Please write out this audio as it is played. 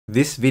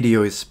This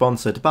video is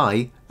sponsored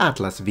by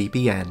Atlas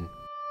VPN.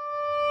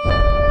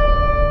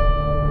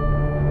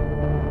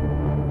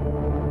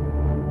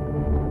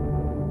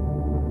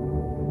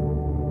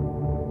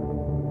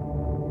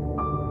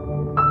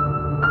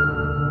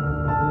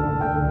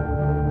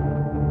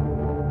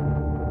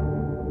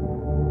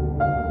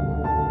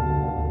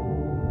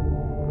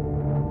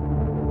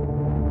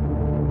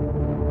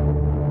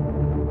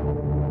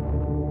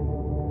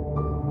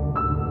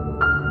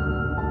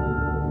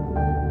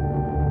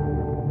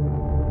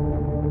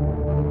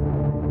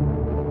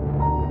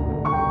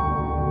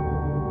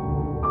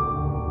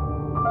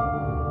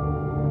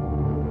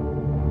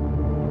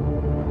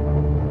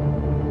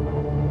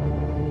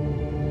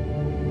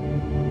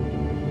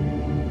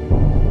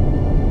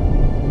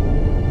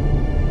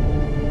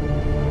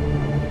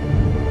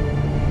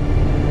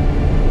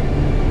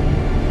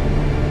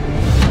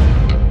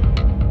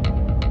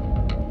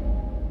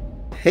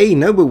 Hey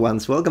noble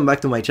ones, welcome back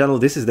to my channel.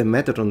 This is the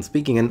Metatron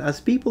speaking, and as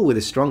people with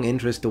a strong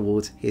interest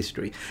towards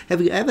history, have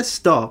you ever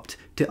stopped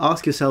to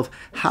ask yourself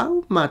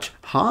how much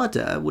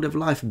harder would have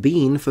life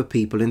been for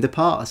people in the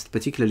past,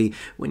 particularly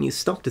when you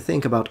stop to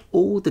think about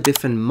all the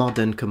different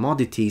modern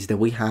commodities that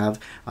we are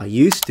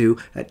used to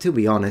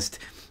be honest,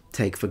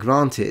 take for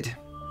granted?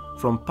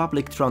 From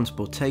public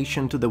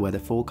transportation to the weather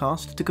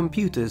forecast, to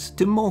computers,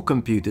 to more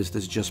computers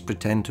that just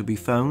pretend to be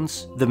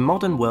phones, the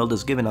modern world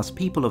has given us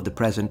people of the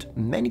present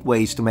many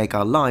ways to make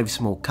our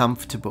lives more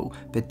comfortable,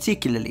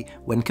 particularly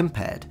when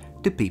compared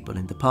to people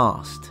in the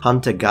past.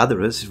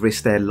 Hunter-gatherers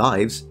risk their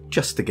lives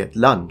just to get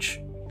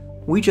lunch.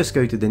 We just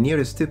go to the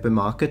nearest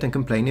supermarket and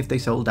complain if they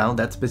sold out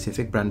that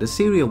specific brand of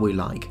cereal we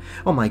like.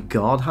 Oh my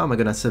god, how am I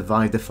gonna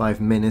survive the 5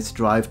 minutes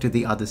drive to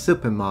the other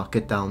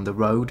supermarket down the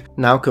road?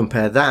 Now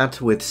compare that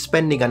with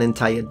spending an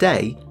entire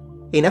day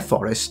in a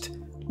forest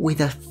with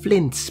a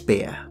flint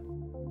spear.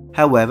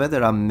 However,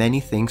 there are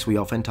many things we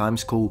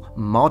oftentimes call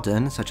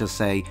modern, such as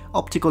say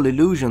optical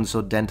illusions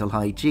or dental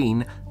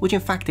hygiene, which in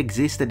fact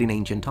existed in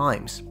ancient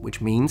times,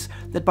 which means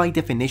that by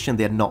definition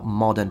they are not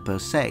modern per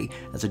se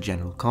as a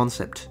general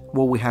concept.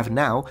 What we have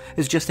now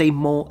is just a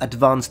more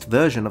advanced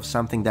version of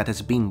something that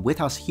has been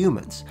with us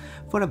humans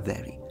for a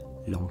very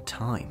long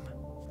time.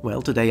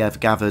 Well, today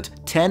I've gathered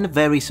 10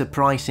 very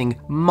surprising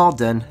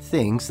modern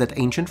things that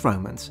ancient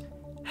Romans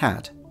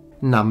had.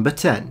 Number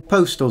 10.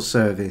 Postal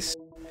service.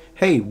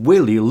 Hey,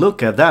 will you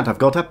look at that? I've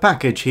got a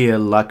package here.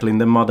 Luckily in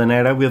the modern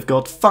era we've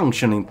got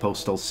functioning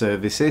postal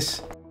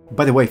services.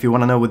 By the way, if you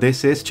want to know what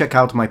this is, check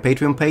out my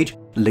Patreon page,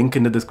 link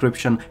in the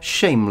description,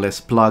 shameless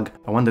plug.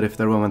 I wonder if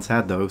the Romans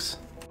had those.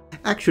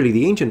 Actually,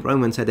 the ancient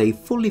Romans had a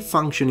fully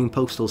functioning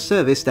postal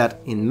service that,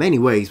 in many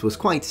ways, was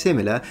quite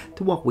similar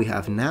to what we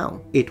have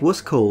now. It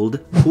was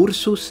called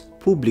cursus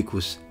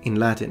publicus in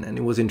Latin, and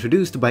it was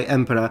introduced by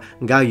Emperor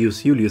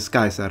Gaius Julius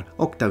Caesar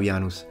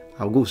Octavianus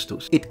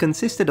Augustus. It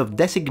consisted of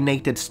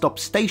designated stop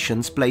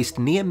stations placed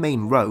near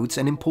main roads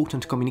and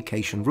important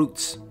communication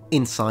routes.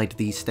 Inside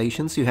these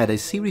stations you had a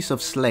series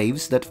of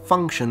slaves that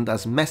functioned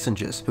as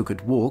messengers who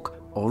could walk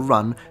or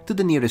run to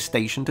the nearest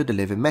station to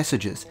deliver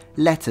messages,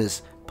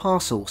 letters,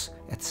 parcels,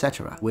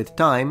 etc. With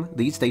time,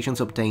 these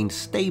stations obtained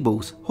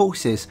stables,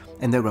 horses,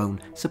 and their own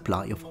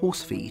supply of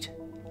horse feed.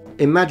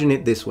 Imagine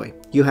it this way.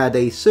 You had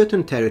a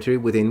certain territory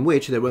within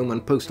which the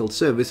Roman postal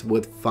service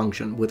would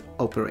function, would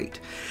operate.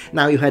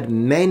 Now you had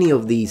many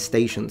of these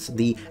stations.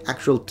 The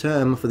actual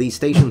term for these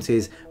stations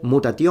is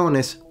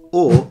mutationes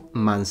or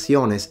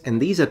mansiones,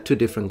 and these are two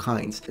different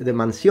kinds. The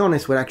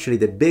mansiones were actually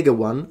the bigger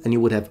one, and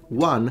you would have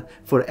one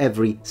for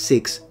every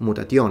 6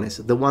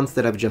 mutationes. The ones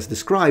that I've just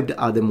described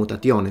are the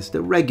mutationes,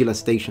 the regular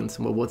stations.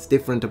 Well, what's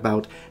different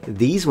about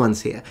these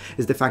ones here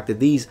is the fact that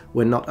these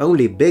were not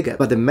only bigger,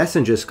 but the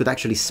messengers could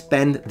actually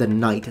spend the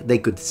night. They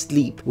could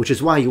sleep, which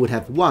is why you would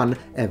have one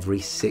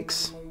every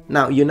 6.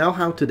 Now, you know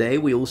how today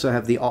we also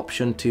have the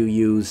option to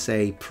use,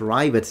 say,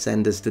 private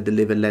senders to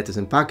deliver letters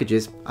and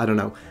packages, I don't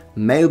know,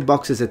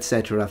 mailboxes,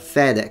 etc.,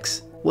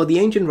 FedEx. Well, the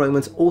ancient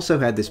Romans also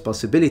had this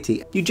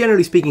possibility. You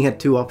generally speaking had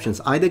two options: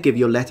 either give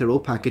your letter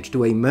or package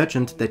to a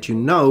merchant that you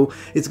know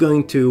is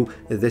going to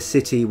the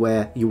city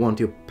where you want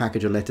your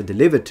package or letter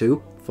delivered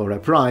to for a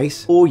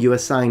price, or you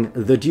assign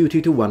the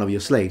duty to one of your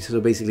slaves.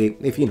 So basically,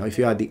 if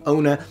you are the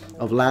owner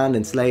of land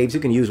and slaves, you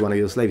can use one of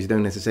your slaves. You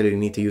don't necessarily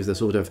need to use the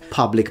sort of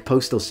public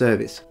postal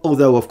service.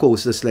 Although, of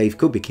course, the slave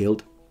could be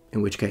killed,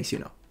 in which case,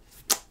 it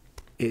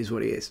is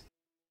what it is.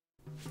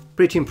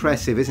 Pretty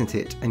impressive, isn't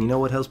it? And you know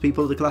what else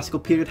people of the classical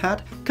period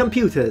had?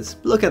 Computers!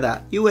 Look at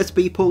that!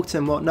 USB ports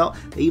and whatnot.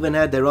 They even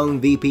had their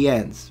own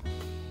VPNs.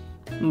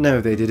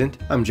 No, they didn't.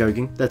 I'm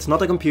joking. That's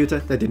not a computer.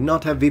 They did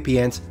not have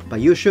VPNs, but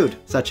you should,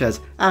 such as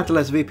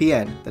Atlas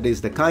VPN, that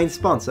is the kind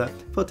sponsor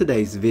for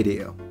today's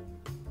video.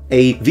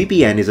 A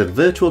VPN is a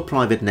virtual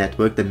private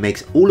network that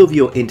makes all of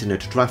your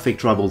internet traffic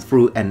travel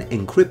through an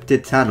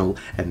encrypted tunnel,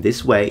 and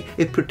this way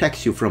it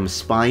protects you from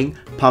spying,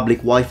 public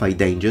Wi-Fi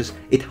dangers,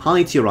 it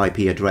hides your IP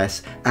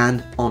address,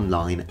 and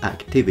online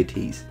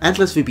activities.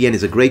 Atlas VPN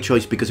is a great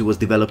choice because it was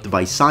developed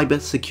by cyber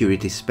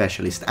security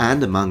specialists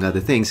and, among other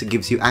things, it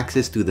gives you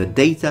access to the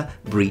Data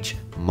Breach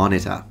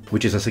Monitor,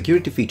 which is a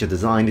security feature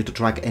designed to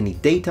track any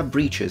data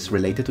breaches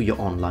related to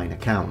your online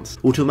accounts,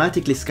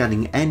 automatically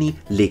scanning any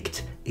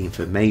leaked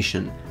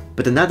information.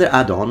 But another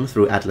add-on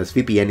through Atlas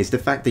VPN is the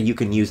fact that you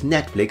can use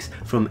Netflix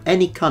from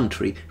any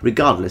country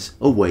regardless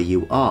of where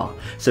you are.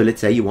 So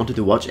let's say you wanted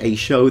to watch a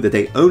show that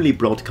they only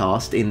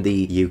broadcast in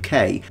the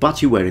UK,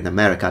 but you were in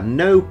America,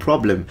 no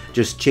problem,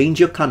 just change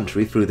your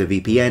country through the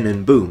VPN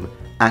and boom,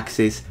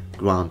 access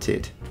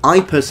granted.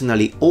 I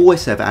personally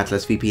always have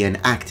Atlas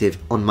VPN active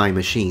on my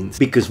machines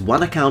because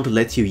one account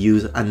lets you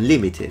use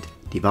unlimited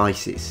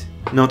devices.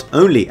 Not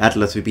only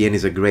Atlas VPN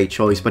is a great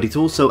choice, but it's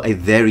also a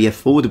very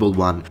affordable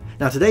one.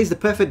 Now today is the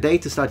perfect day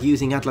to start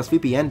using Atlas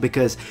VPN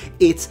because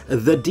it's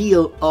the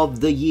deal of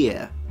the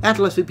year.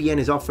 Atlas VPN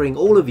is offering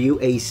all of you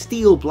a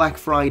Steel Black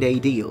Friday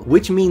deal,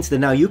 which means that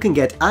now you can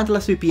get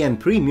Atlas VPN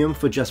Premium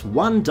for just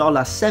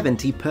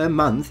 $1.70 per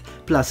month,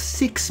 plus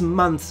 6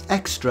 months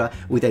extra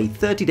with a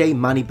 30-day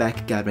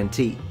money-back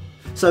guarantee.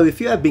 So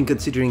if you have been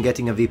considering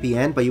getting a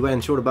VPN but you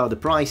weren't sure about the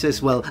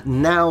prices, well,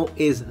 now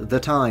is the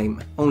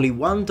time. Only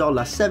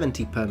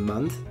 $1.70 per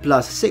month,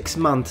 plus 6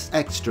 months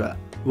extra,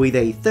 with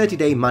a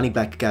 30-day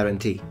money-back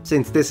guarantee.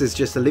 Since this is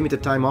just a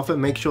limited time offer,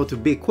 make sure to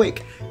be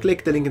quick.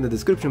 Click the link in the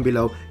description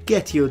below,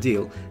 get your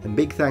deal. And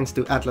big thanks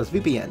to Atlas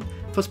VPN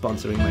for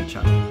sponsoring my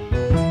channel.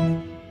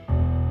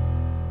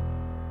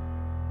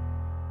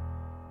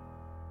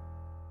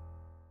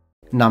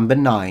 Number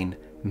 9.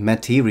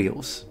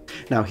 Materials.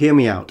 Now hear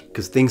me out,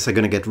 because things are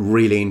going to get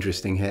really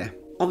interesting here.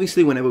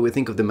 Obviously, whenever we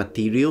think of the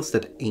materials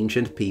that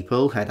ancient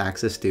people had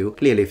access to,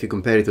 clearly if you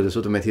compare it to the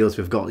sort of materials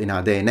we've got in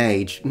our day and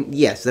age,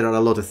 yes, there are a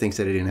lot of things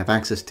that they didn't have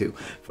access to.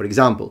 For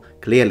example,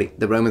 clearly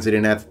the Romans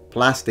didn't have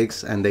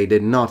plastics and they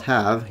did not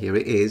have, here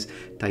it is,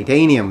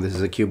 titanium. This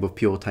is a cube of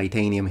pure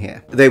titanium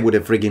here. They would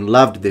have friggin'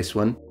 loved this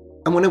one.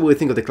 And whenever we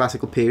think of the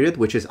classical period,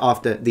 which is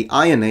after the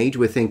Iron Age,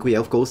 we think,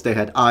 of course, they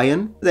had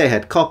iron, they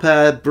had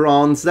copper,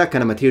 bronze, that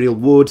kind of material,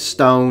 wood,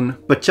 stone.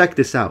 But check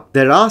this out.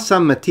 There are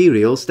some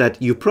materials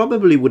that you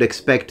probably would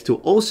expect to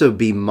also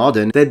be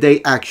modern that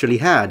they actually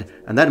had,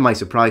 and that might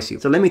surprise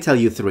you. So let me tell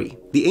you 3.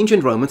 The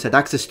ancient Romans had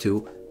access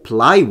to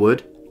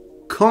plywood,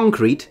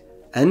 concrete,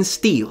 and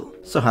steel.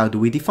 So how do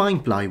we define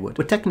plywood?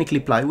 Well, technically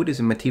plywood is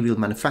a material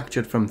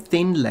manufactured from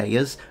thin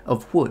layers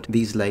of wood.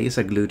 These layers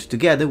are glued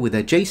together with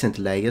adjacent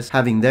layers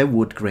having their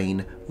wood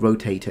grain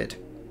rotated.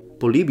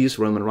 Polybius,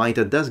 Roman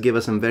writer, does give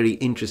us some very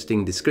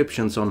interesting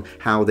descriptions on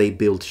how they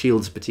built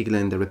shields,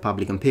 particularly in the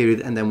Republican period,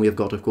 and then we have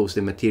got, of course,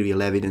 the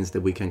material evidence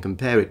that we can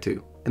compare it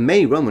to. And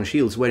many Roman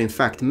shields were in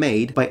fact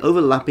made by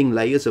overlapping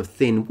layers of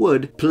thin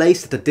wood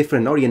placed at a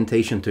different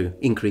orientation to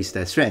increase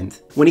their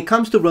strength. When it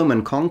comes to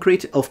Roman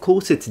concrete, of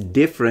course it's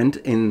different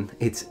in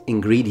its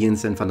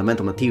ingredients and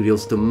fundamental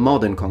materials to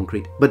modern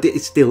concrete, but it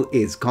still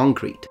is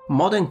concrete.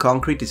 Modern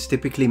concrete is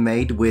typically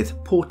made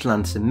with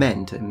Portland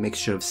cement, a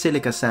mixture of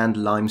silica sand,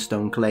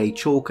 limestone, clay,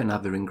 chalk and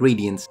other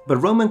ingredients. But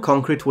Roman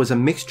concrete was a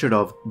mixture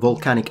of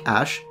volcanic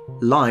ash,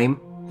 lime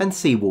and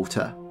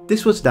seawater.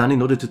 This was done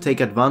in order to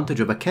take advantage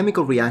of a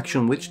chemical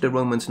reaction which the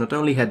Romans not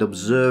only had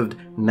observed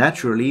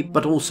naturally,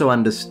 but also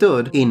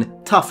understood in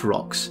tough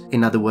rocks,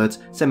 in other words,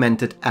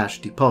 cemented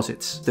ash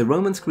deposits. The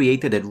Romans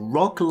created a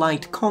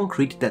rock-like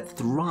concrete that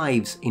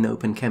thrives in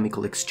open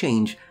chemical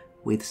exchange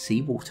with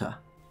seawater.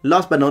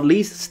 Last but not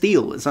least,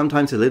 steel.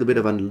 Sometimes a little bit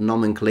of a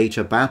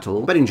nomenclature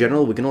battle, but in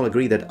general we can all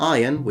agree that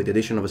iron, with the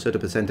addition of a certain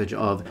percentage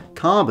of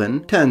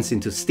carbon, turns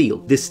into steel.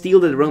 The steel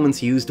that the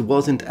Romans used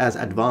wasn't as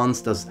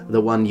advanced as the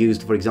one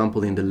used, for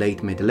example, in the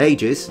late Middle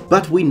Ages,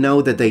 but we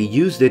know that they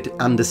used it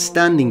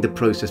understanding the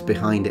process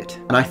behind it.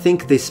 And I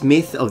think this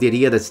myth of the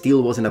idea that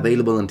steel wasn't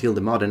available until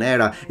the modern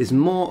era is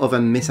more of a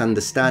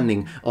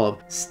misunderstanding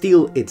of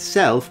steel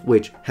itself,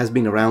 which has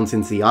been around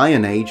since the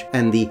Iron Age,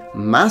 and the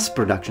mass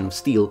production of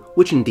steel,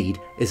 which indeed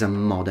is a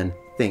modern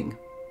thing.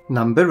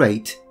 Number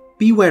 8.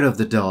 Beware of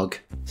the dog.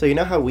 So you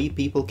know how we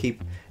people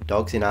keep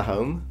dogs in our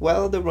home?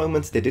 Well, the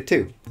Romans did it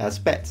too, as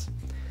pets.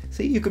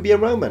 See, you could be a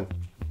Roman.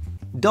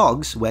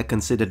 Dogs were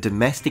considered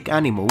domestic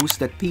animals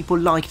that people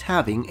liked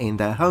having in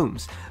their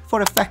homes,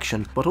 for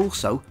affection, but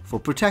also for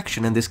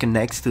protection, and this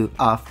connects to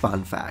our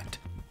fun fact.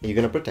 Are you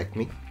gonna protect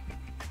me?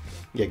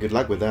 Yeah, good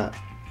luck with that.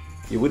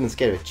 You wouldn't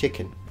scare a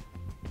chicken,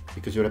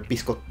 because you're a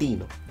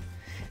biscottino.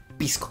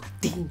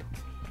 Biscottino.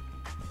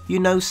 You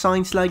know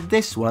signs like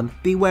this one,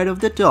 beware of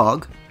the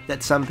dog,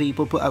 that some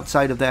people put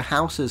outside of their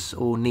houses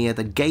or near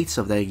the gates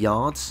of their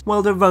yards?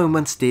 Well, the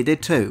Romans did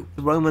it too.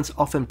 The Romans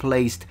often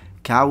placed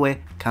cave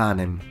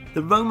canem.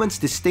 The Romans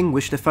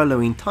distinguished the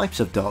following types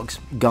of dogs: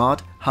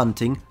 guard,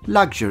 hunting,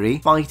 luxury,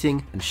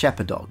 fighting and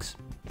shepherd dogs.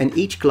 And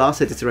each class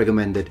had its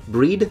recommended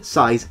breed,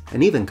 size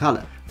and even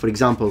color. For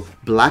example,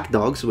 black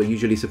dogs were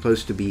usually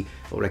supposed to be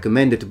or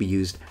recommended to be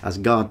used as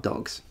guard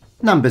dogs.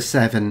 Number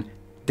 7.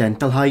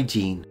 Dental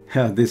hygiene.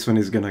 This one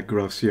is gonna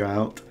gross you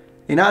out.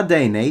 In our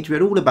day and age,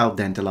 we're all about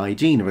dental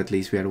hygiene, or at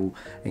least we're all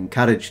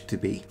encouraged to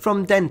be.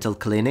 From dental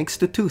clinics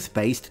to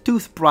toothpaste,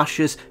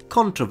 toothbrushes,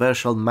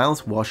 controversial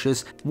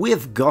mouthwashes,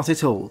 we've got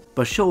it all.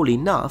 But surely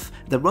enough,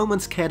 the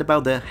Romans cared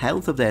about the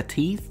health of their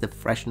teeth, the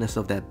freshness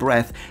of their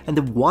breath, and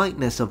the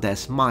whiteness of their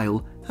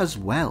smile as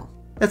well.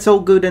 That's all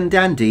good and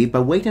dandy,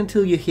 but wait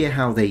until you hear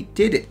how they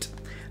did it.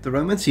 The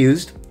Romans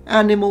used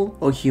animal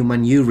or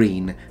human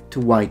urine to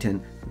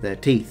whiten their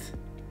teeth.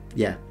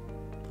 Yeah.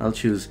 I'll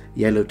choose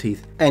yellow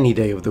teeth any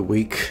day of the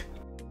week.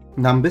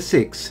 Number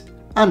 6.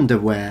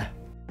 Underwear.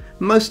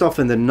 Most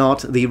often than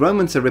not, the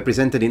Romans are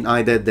represented in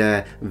either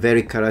their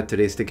very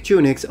characteristic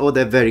tunics or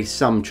their very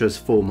sumptuous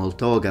formal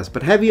togas.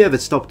 But have you ever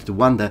stopped to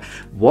wonder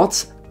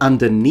what's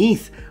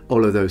underneath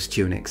all of those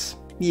tunics?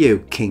 You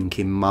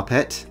kinky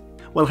muppet.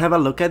 Well, have a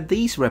look at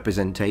these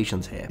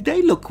representations here.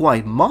 They look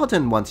quite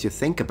modern once you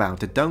think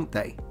about it, don't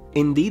they?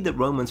 Indeed, the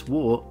Romans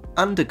wore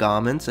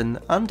undergarments and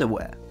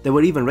underwear. There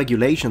were even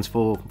regulations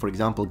for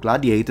example,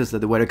 gladiators that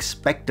they were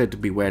expected to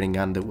be wearing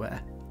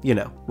underwear. You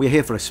know, we're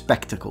here for a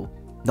spectacle.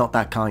 Not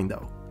that kind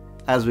though.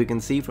 As we can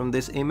see from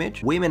this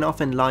image, women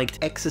often liked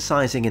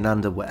exercising in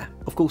underwear.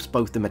 Of course,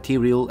 both the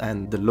material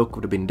and the look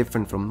would have been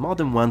different from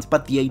modern ones,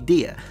 but the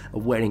idea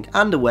of wearing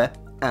underwear,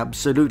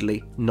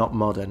 absolutely not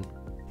modern.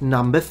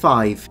 Number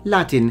 5.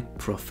 Latin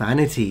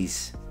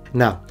profanities.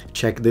 Now,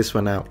 check this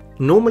one out.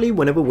 Normally,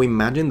 whenever we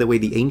imagine the way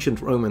the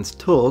ancient Romans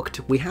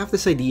talked, we have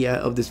this idea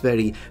of this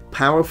very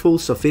powerful,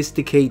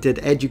 sophisticated,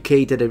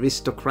 educated,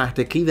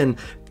 aristocratic, even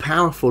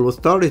powerful,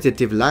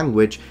 authoritative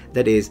language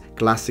that is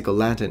classical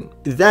Latin.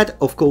 That,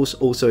 of course,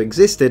 also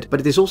existed, but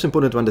it is also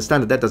important to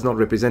understand that that does not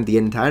represent the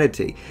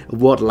entirety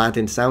of what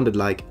Latin sounded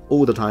like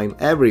all the time,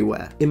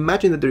 everywhere.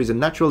 Imagine that there is a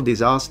natural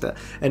disaster,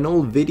 and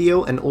all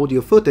video and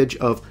audio footage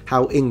of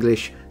how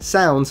English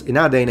sounds in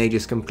our day and age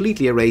is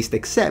completely erased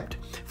except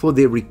for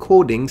the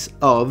recordings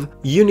of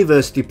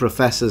university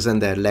professors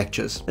and their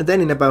lectures. And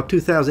then in about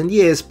 2000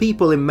 years,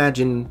 people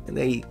imagine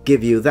they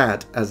give you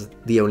that as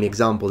the only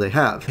example they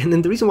have. And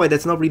then the reason why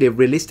that's not really a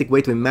realistic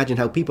way to imagine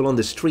how people on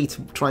the streets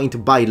trying to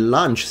buy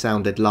lunch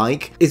sounded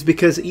like is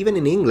because even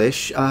in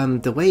English,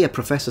 the way a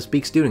professor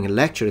speaks during a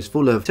lecture is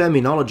full of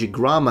terminology,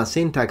 grammar,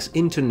 syntax,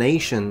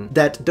 intonation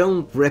that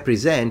don't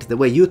represent the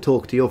way you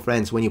talk to your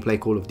friends when you play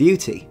Call of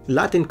Duty.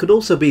 Latin could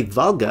also be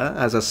vulgar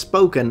as a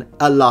spoken,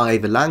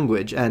 alive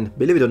language, and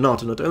believe it or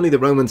not only the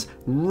Romans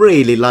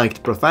really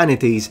liked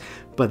profanities,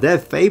 but their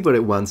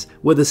favorite ones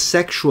were the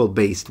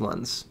sexual-based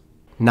ones.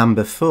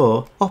 Number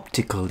 4.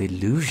 Optical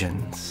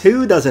illusions.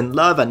 Who doesn't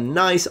love a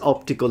nice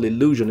optical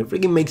illusion? It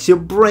freaking makes your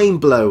brain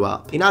blow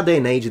up. In our day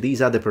and age,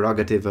 these are the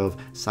prerogative of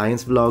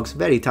science vlogs,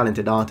 very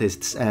talented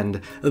artists,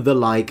 and the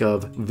like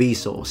of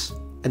Vsauce.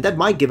 And that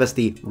might give us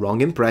the wrong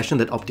impression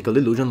that optical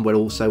illusion were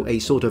also a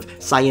sort of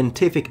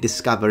scientific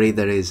discovery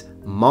that is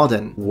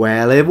modern.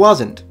 Well, it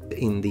wasn't.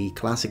 In the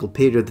classical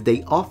period,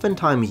 they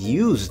oftentimes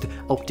used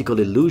optical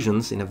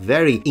illusions in a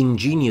very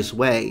ingenious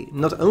way,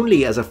 not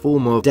only as a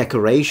form of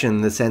decoration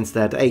in the sense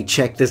that, hey,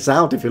 check this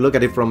out, if you look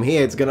at it from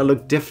here, it's gonna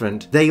look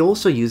different. They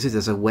also use it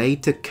as a way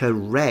to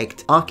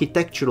correct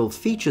architectural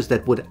features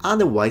that would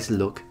otherwise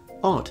look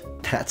odd.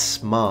 That's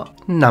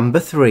smart. Number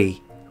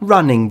 3.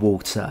 Running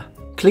water.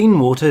 Clean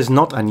water is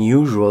not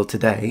unusual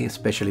today,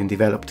 especially in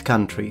developed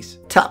countries.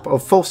 Tap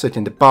or faucet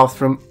in the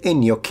bathroom,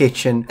 in your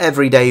kitchen,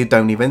 every day you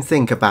don't even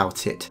think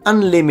about it.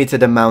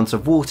 Unlimited amounts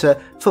of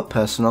water for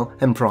personal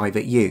and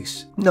private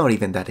use. Not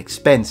even that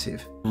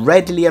expensive.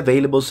 Readily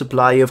available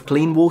supply of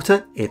clean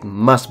water? It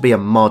must be a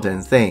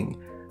modern thing.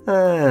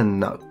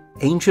 No.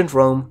 Ancient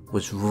Rome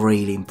was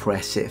really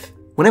impressive.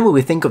 Whenever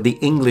we think of the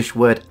English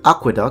word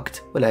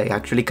aqueduct, well, it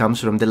actually comes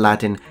from the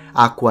Latin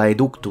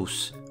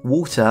aquaeductus,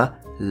 water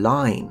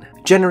line.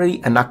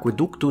 Generally, an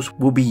aqueductus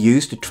will be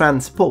used to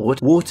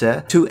transport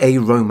water to a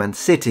Roman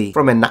city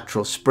from a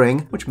natural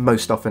spring, which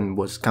most often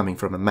was coming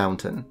from a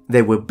mountain.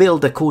 They were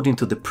built according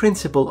to the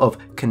principle of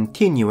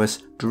continuous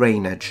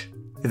drainage.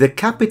 The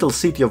capital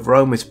city of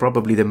Rome is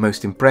probably the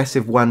most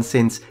impressive one,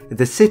 since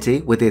the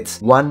city, with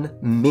its 1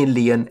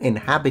 million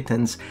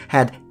inhabitants,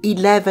 had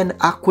 11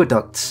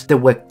 aqueducts that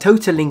were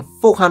totaling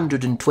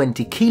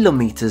 420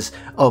 kilometers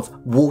of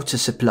water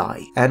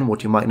supply. And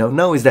what you might not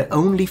know is that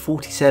only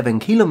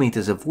 47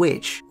 kilometers of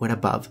which were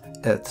above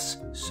Earth's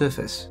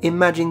surface.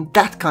 Imagine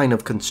that kind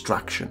of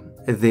construction.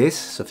 This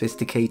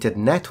sophisticated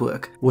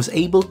network was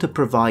able to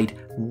provide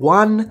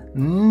 1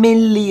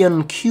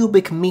 million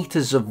cubic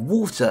meters of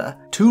water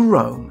to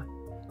Rome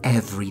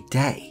every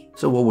day.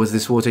 So what was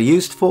this water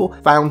used for?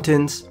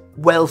 Fountains,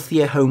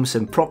 wealthier homes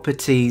and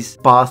properties,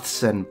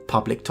 baths and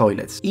public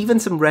toilets. Even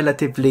some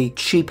relatively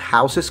cheap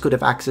houses could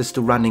have access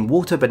to running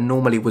water, but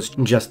normally it was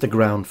just the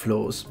ground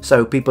floors.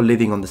 So people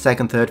living on the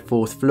 2nd, 3rd,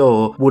 4th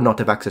floor would not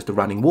have access to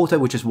running water,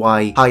 which is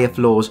why higher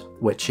floors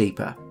were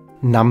cheaper.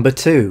 Number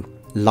 2.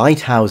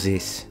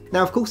 Lighthouses.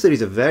 Now, of course, there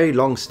is a very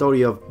long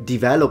story of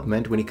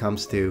development when it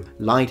comes to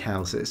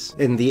lighthouses.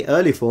 In the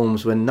early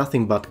forms were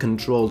nothing but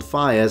controlled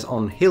fires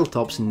on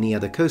hilltops near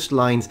the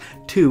coastlines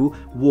to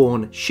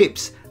warn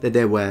ships that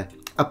there were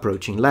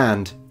approaching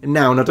land.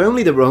 Now, not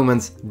only the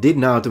Romans did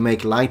know how to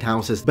make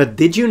lighthouses, but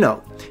did you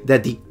know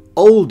that the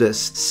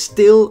oldest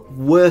still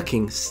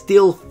working,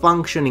 still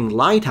functioning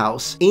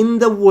lighthouse in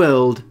the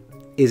world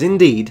is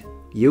indeed,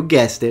 you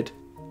guessed it,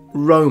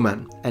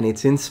 Roman, and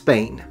it's in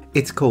Spain.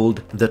 It's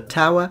called the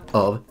Tower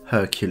of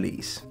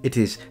Hercules. It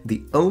is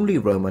the only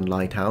Roman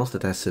lighthouse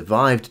that has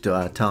survived to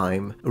our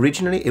time.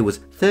 Originally it was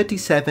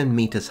 37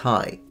 meters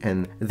high,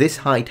 and this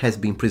height has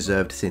been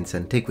preserved since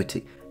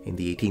antiquity. In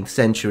the 18th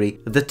century,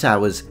 the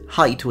tower's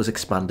height was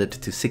expanded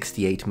to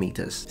 68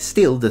 meters.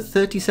 Still, the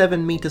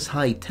 37 meters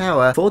high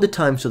tower for the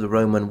times of the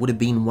Roman would have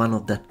been one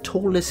of the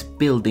tallest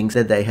buildings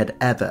that they had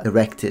ever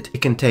erected.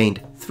 It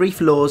contained 3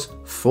 floors,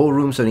 4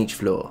 rooms on each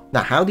floor.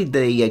 Now, how did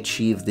they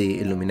achieve the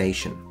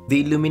illumination?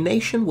 The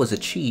illumination was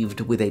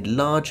achieved with a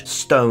large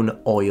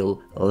stone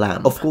oil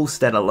lamp. Of course,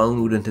 that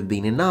alone wouldn't have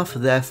been enough,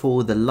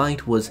 therefore the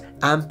light was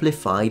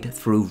amplified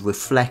through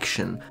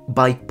reflection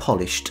by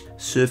polished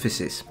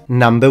surfaces.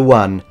 Number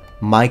 1.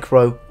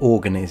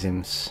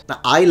 Microorganisms.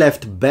 Now, I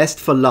left best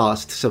for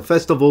last, so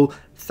first of all,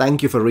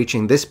 thank you for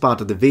reaching this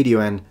part of the video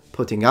and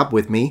putting up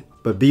with me.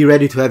 But be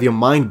ready to have your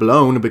mind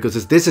blown,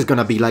 because this is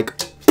gonna be like...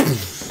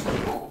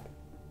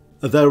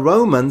 The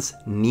Romans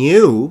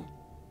knew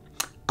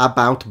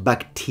about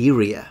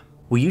bacteria.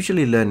 We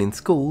usually learn in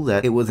school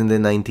that it was in the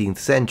 19th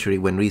century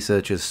when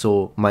researchers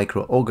saw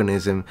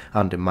microorganisms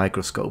under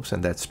microscopes,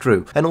 and that's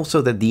true. And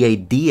also that the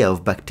idea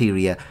of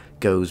bacteria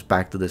goes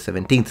back to the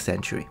 17th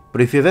century.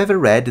 But if you've ever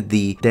read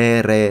the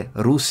De Re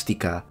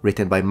Rustica,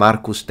 written by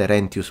Marcus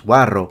Terentius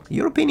Varro,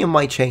 your opinion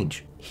might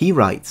change. He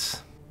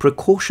writes,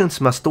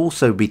 "Precautions must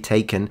also be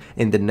taken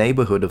in the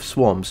neighborhood of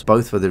swamps,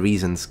 both for the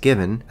reasons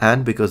given,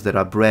 and because there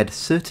are bred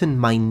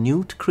certain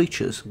minute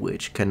creatures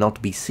which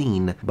cannot be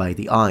seen by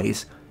the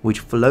eyes, which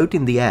float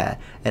in the air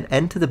and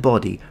enter the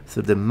body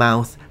through the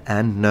mouth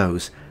and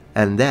nose,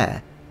 and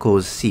there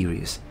cause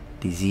serious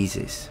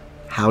diseases."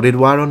 How did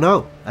Varro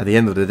know? At the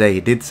end of the day,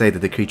 he did say that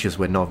the creatures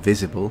were not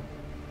visible.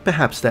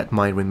 Perhaps that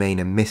might remain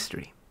a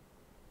mystery.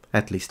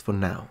 At least for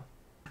now.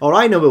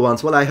 Alright, number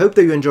ones, well, I hope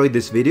that you enjoyed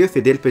this video. If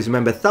you did, please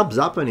remember thumbs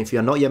up, and if you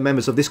are not yet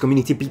members of this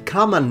community,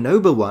 become a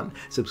number one.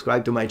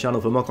 Subscribe to my channel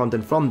for more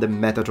content from the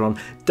Metatron.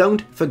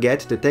 Don't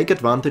forget to take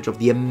advantage of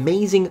the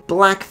amazing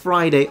Black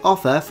Friday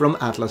offer from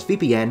Atlas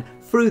VPN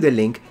through the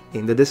link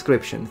in the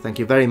description. Thank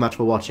you very much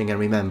for watching, and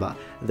remember,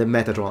 the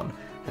Metatron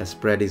has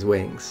spread his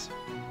wings.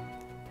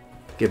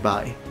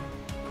 Goodbye.